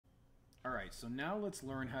All right, so now let's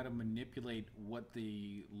learn how to manipulate what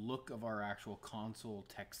the look of our actual console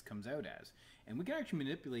text comes out as. And we can actually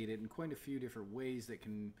manipulate it in quite a few different ways that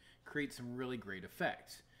can create some really great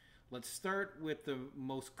effects. Let's start with the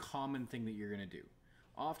most common thing that you're going to do.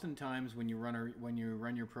 Oftentimes when you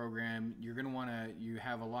run your program, you're going to want to you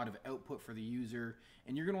have a lot of output for the user,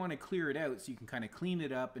 and you're going to want to clear it out so you can kind of clean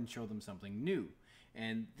it up and show them something new.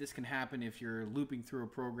 And this can happen if you're looping through a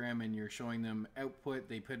program and you're showing them output,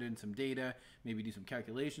 they put in some data, maybe do some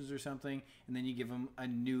calculations or something, and then you give them a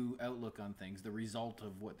new outlook on things, the result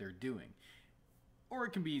of what they're doing. Or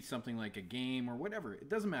it can be something like a game or whatever. It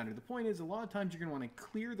doesn't matter. The point is, a lot of times you're going to want to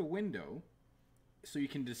clear the window so you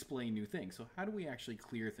can display new things. So how do we actually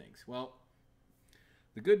clear things? Well,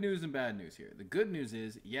 the good news and bad news here. The good news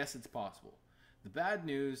is, yes, it's possible. The bad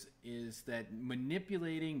news is that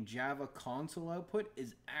manipulating Java console output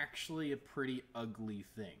is actually a pretty ugly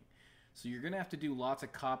thing. So you're going to have to do lots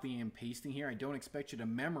of copying and pasting here. I don't expect you to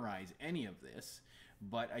memorize any of this,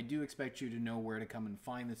 but I do expect you to know where to come and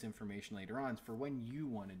find this information later on for when you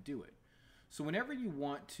want to do it. So whenever you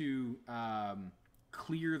want to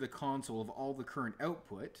clear the console of all the current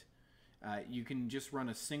output, you can just run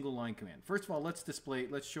a single line command. First of all, let's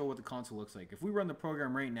show what the console looks like. If we run the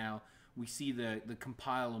program right now, we see the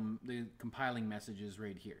compiling messages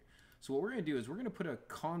right here. So what we're going to do is we're going to put a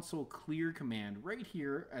console clear command right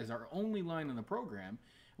here as our only line in the program.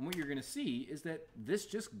 And what you're going to see is that this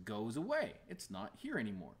just goes away. It's not here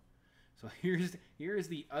anymore. So here's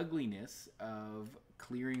the ugliness of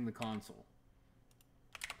clearing the console.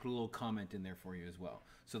 Put a little comment in there for you as well.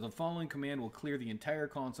 So the following command will clear the entire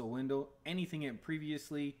console window. Anything it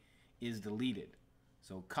previously is deleted.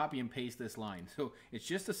 So copy and paste this line. So it's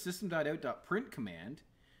just a system.out.print command,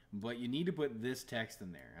 but you need to put this text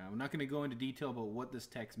in there. I'm not going to go into detail about what this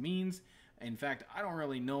text means. In fact, I don't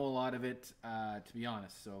really know a lot of it, to be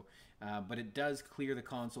honest. So, but it does clear the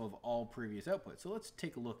console of all previous output. So let's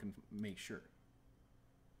take a look and make sure.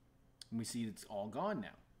 And we see it's all gone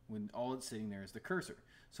now, when all it's sitting there is the cursor.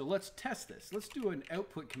 So let's test this. Let's do an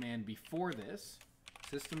output command before this.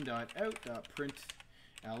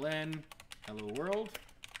 System.out.println hello world.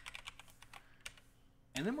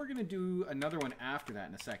 And then we're going to do another one after that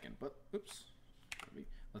in a second. But, oops.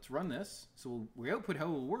 Let's run this. So we output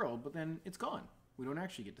hello world, but then it's gone. We don't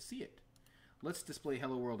actually get to see it. Let's display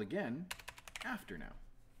hello world again after now.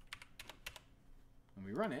 And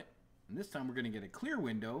we run it. And this time we're going to get a clear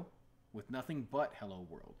window with nothing but hello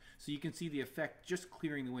world. So you can see the effect just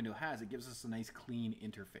clearing the window has. It gives us a nice clean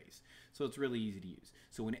interface. So it's really easy to use.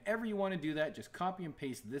 So whenever you want to do that, just copy and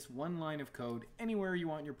paste this one line of code anywhere you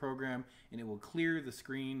want in your program, and it will clear the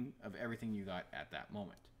screen of everything you got at that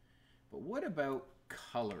moment. But what about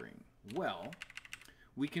coloring? Well,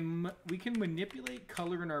 we can manipulate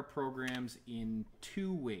color in our programs in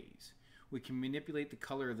two ways. We can manipulate the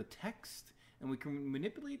color of the text, and we can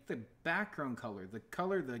manipulate the background color,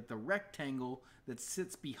 the rectangle that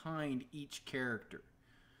sits behind each character.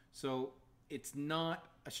 So it's not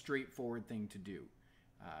a straightforward thing to do.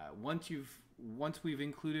 Once we've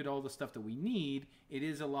included all the stuff that we need, it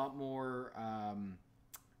is a lot more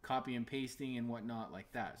copy and pasting and whatnot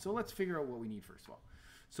like that. So let's figure out what we need first of all.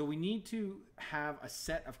 So we need to have a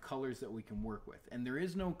set of colors that we can work with, and there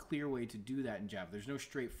is no clear way to do that in Java. There's no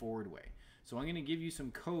straightforward way. So I'm going to give you some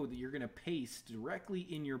code that you're going to paste directly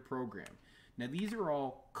in your program. Now these are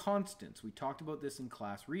all constants. We talked about this in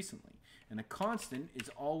class recently. And a constant is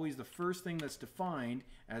always the first thing that's defined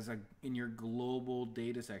as in your global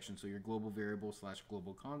data section. So your global variable /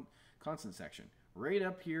 global constant section. Right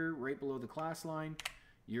up here, right below the class line,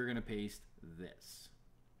 you're going to paste this.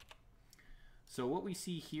 So what we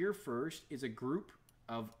see here first is a group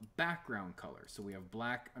of background colors. So we have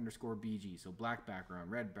black underscore BG, so black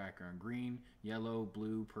background, red background, green, yellow,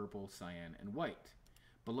 blue, purple, cyan, and white.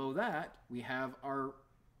 Below that, we have our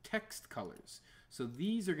text colors. So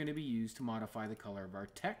these are going to be used to modify the color of our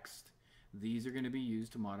text. These are going to be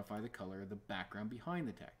used to modify the color of the background behind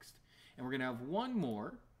the text. And we're going to have one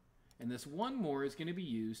more, and this one more is going to be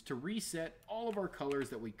used to reset all of our colors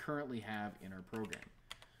that we currently have in our program.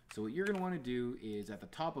 So what you're going to want to do is at the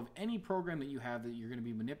top of any program that you have that you're going to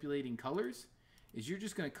be manipulating colors, is you're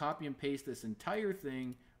just going to copy and paste this entire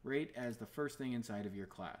thing right as the first thing inside of your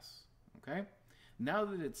class. Okay? Now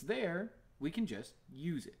that it's there, we can just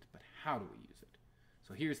use it. But how do we use it?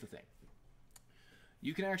 So here's the thing.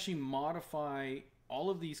 You can actually modify all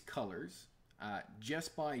of these colors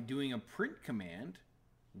just by doing a print command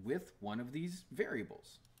with one of these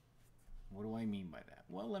variables. What do I mean by that?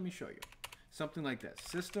 Well, let me show you. Something like this.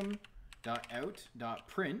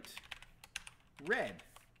 System.out.print red.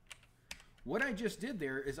 what I just did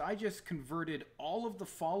there is I just converted all of the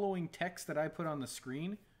following text that I put on the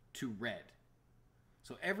screen to red.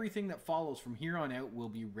 So everything that follows from here on out will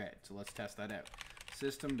be red. So let's test that out.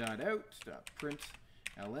 System.out.println.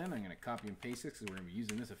 I'm going to copy and paste this because we're going to be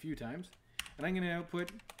using this a few times. And I'm going to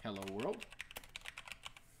output hello world.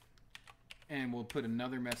 And we'll put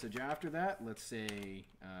another message after that. Let's say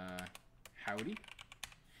howdy.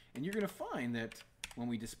 And you're going to find that when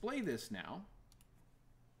we display this now,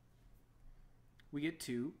 we get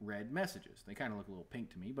two red messages. They kind of look a little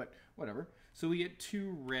pink to me, but whatever. So we get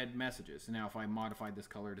two red messages. So now if I modified this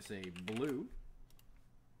color to say blue,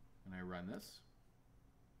 and I run this,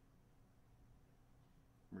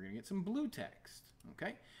 we're going to get some blue text.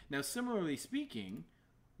 Okay. Now similarly speaking,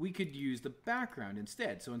 we could use the background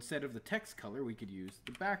instead. So instead of the text color, we could use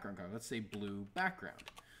the background color. Let's say blue background.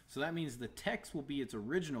 So that means the text will be its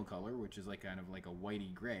original color, which is like kind of like a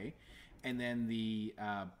whitey gray. And then the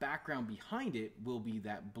background behind it will be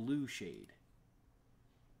that blue shade.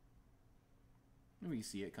 And we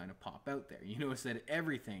see it kind of pop out there. You notice that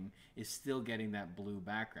everything is still getting that blue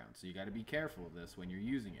background. So you got to be careful of this when you're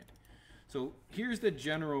using it. So here's the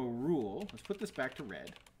general rule. Let's put this back to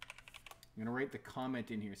red. I'm going to write the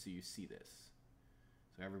comment in here so you see this.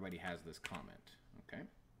 So everybody has this comment. Okay.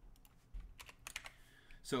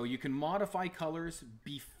 So you can modify colors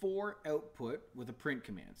before output with a print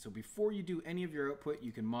command. So before you do any of your output,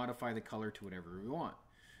 you can modify the color to whatever you want.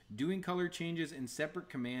 Doing color changes in separate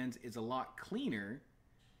commands is a lot cleaner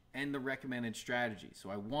and the recommended strategy. So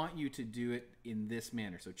I want you to do it in this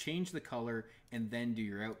manner. So change the color and then do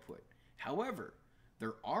your output. However,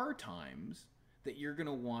 there are times that you're going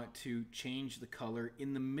to want to change the color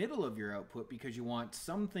in the middle of your output because you want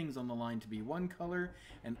some things on the line to be one color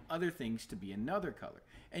and other things to be another color.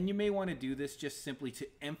 And you may want to do this just simply to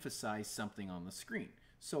emphasize something on the screen.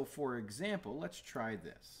 So for example, let's try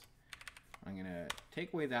this. I'm going to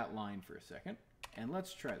take away that line for a second and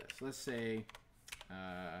let's try this. Let's say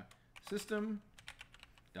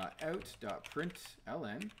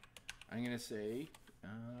system.out.println. I'm going to say,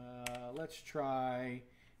 let's try,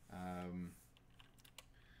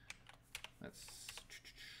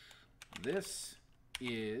 this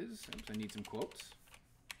is, oops, I need some quotes.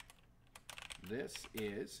 This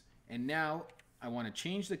is, and now I want to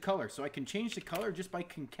change the color. So I can change the color just by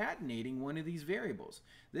concatenating one of these variables.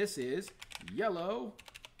 This is yellow.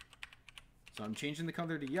 So I'm changing the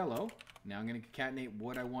color to yellow. Now I'm going to concatenate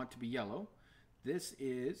what I want to be yellow. This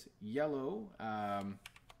is yellow,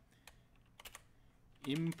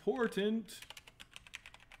 important.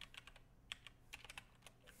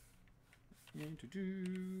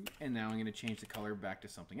 And now I'm going to change the color back to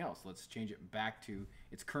something else. Let's change it back to,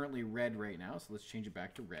 it's currently red right now, so let's change it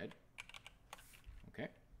back to red. Okay.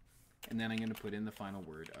 And then I'm going to put in the final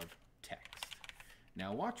word of text.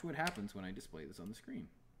 Now watch what happens when I display this on the screen.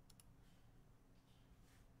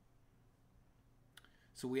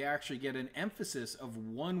 So we actually get an emphasis of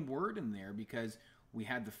one word in there because we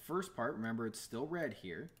had the first part, remember it's still red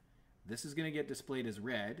here. This is going to get displayed as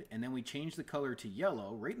red, and then we change the color to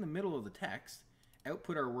yellow right in the middle of the text,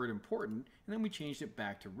 output our word important, and then we changed it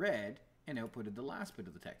back to red and outputted the last bit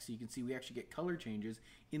of the text. So you can see we actually get color changes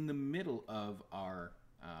in the middle of our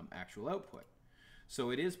actual output. So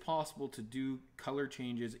it is possible to do color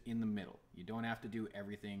changes in the middle. You don't have to do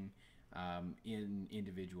everything in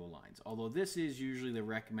individual lines. Although this is usually the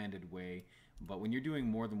recommended way, but when you're doing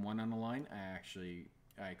more than one on a line, I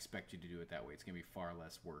expect you to do it that way. It's going to be far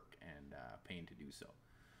less work and pain to do so.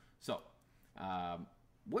 So,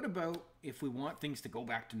 what about if we want things to go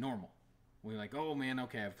back to normal? We're like, oh man,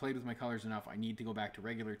 okay, I've played with my colors enough. I need to go back to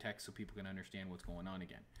regular text so people can understand what's going on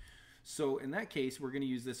again. So in that case, we're going to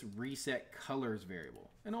use this reset colors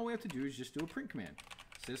variable. And all we have to do is just do a print command.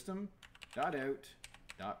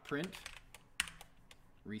 System.out.print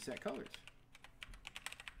reset colors.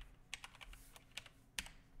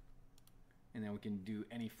 And then we can do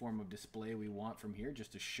any form of display we want from here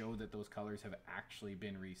just to show that those colors have actually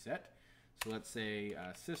been reset. So let's say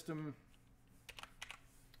system,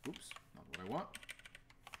 oops, not what I want.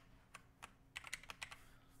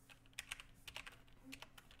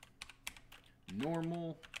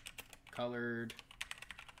 Normal colored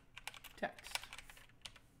text.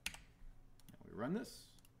 Now we run this.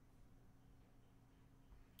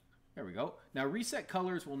 There we go. Now reset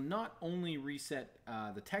colors will not only reset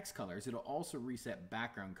the text colors, it'll also reset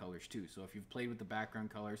background colors too. So if you've played with the background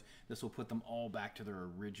colors, this will put them all back to their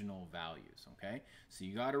original values, okay? So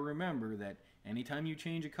you got to remember that anytime you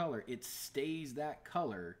change a color, it stays that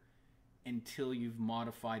color until you've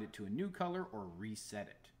modified it to a new color or reset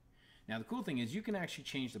it. Now the cool thing is you can actually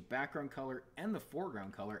change the background color and the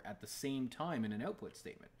foreground color at the same time in an output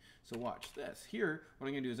statement. So watch this. Here, what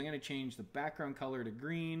I'm going to do is I'm going to change the background color to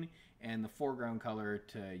green and the foreground color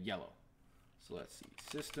to yellow. So let's see,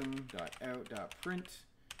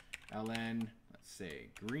 system.out.println, let's say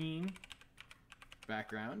green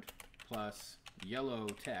background plus yellow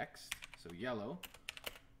text, so yellow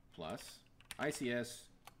plus ICS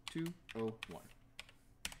 201.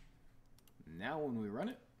 Now when we run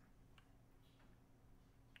it,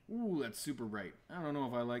 ooh, that's super bright. I don't know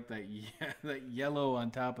if I like that, that yellow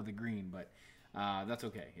on top of the green, but that's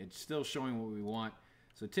okay. It's still showing what we want.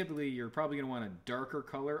 So typically you're probably going to want a darker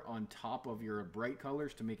color on top of your bright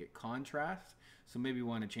colors to make it contrast. So maybe you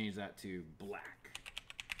want to change that to black.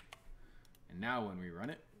 And now when we run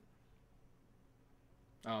it,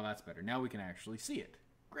 oh, that's better. Now we can actually see it.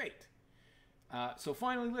 Great. So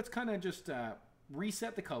finally, let's kind of just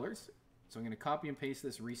reset the colors. So I'm going to copy and paste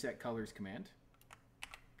this reset colors command.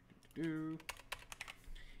 And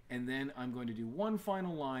then I'm going to do one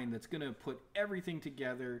final line that's going to put everything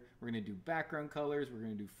together. We're going to do background colors, we're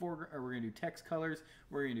going to do we're going to do text colors,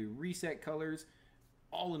 we're going to do reset colors,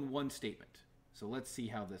 all in one statement. So let's see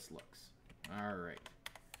how this looks. All right.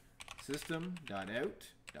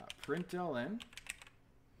 System.out.println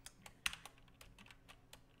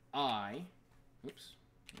oops,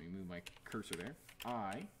 let me move my cursor there.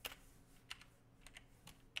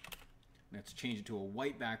 Let's change it to a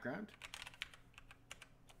white background.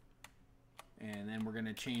 And then we're going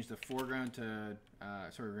to change the foreground to,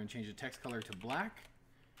 we're going to change the text color to black.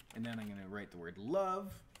 And then I'm going to write the word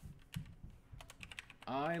love.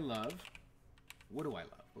 I love, what do I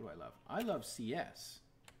love? What do I love? I love CS.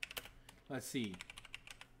 Let's see,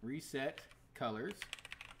 reset colors.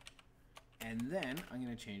 And then I'm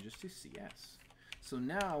going to change this to CS. So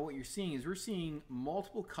now what you're seeing is we're seeing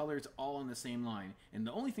multiple colors all on the same line. And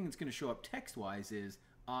the only thing that's going to show up text-wise is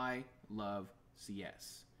I love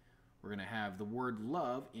CS. We're going to have the word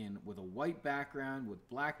love in with a white background with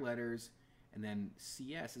black letters, and then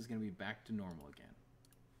CS is going to be back to normal again.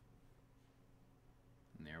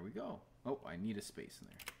 And there we go. Oh, I need a space in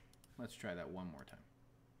there. Let's try that one more time.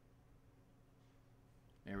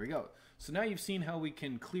 There we go. So now you've seen how we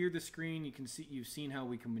can clear the screen. You've seen how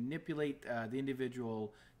we can manipulate the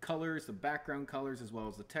individual colors, the background colors, as well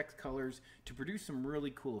as the text colors to produce some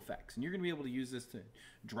really cool effects. And you're going to be able to use this to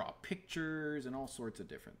draw pictures and all sorts of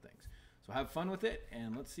different things. So have fun with it,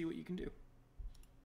 and let's see what you can do.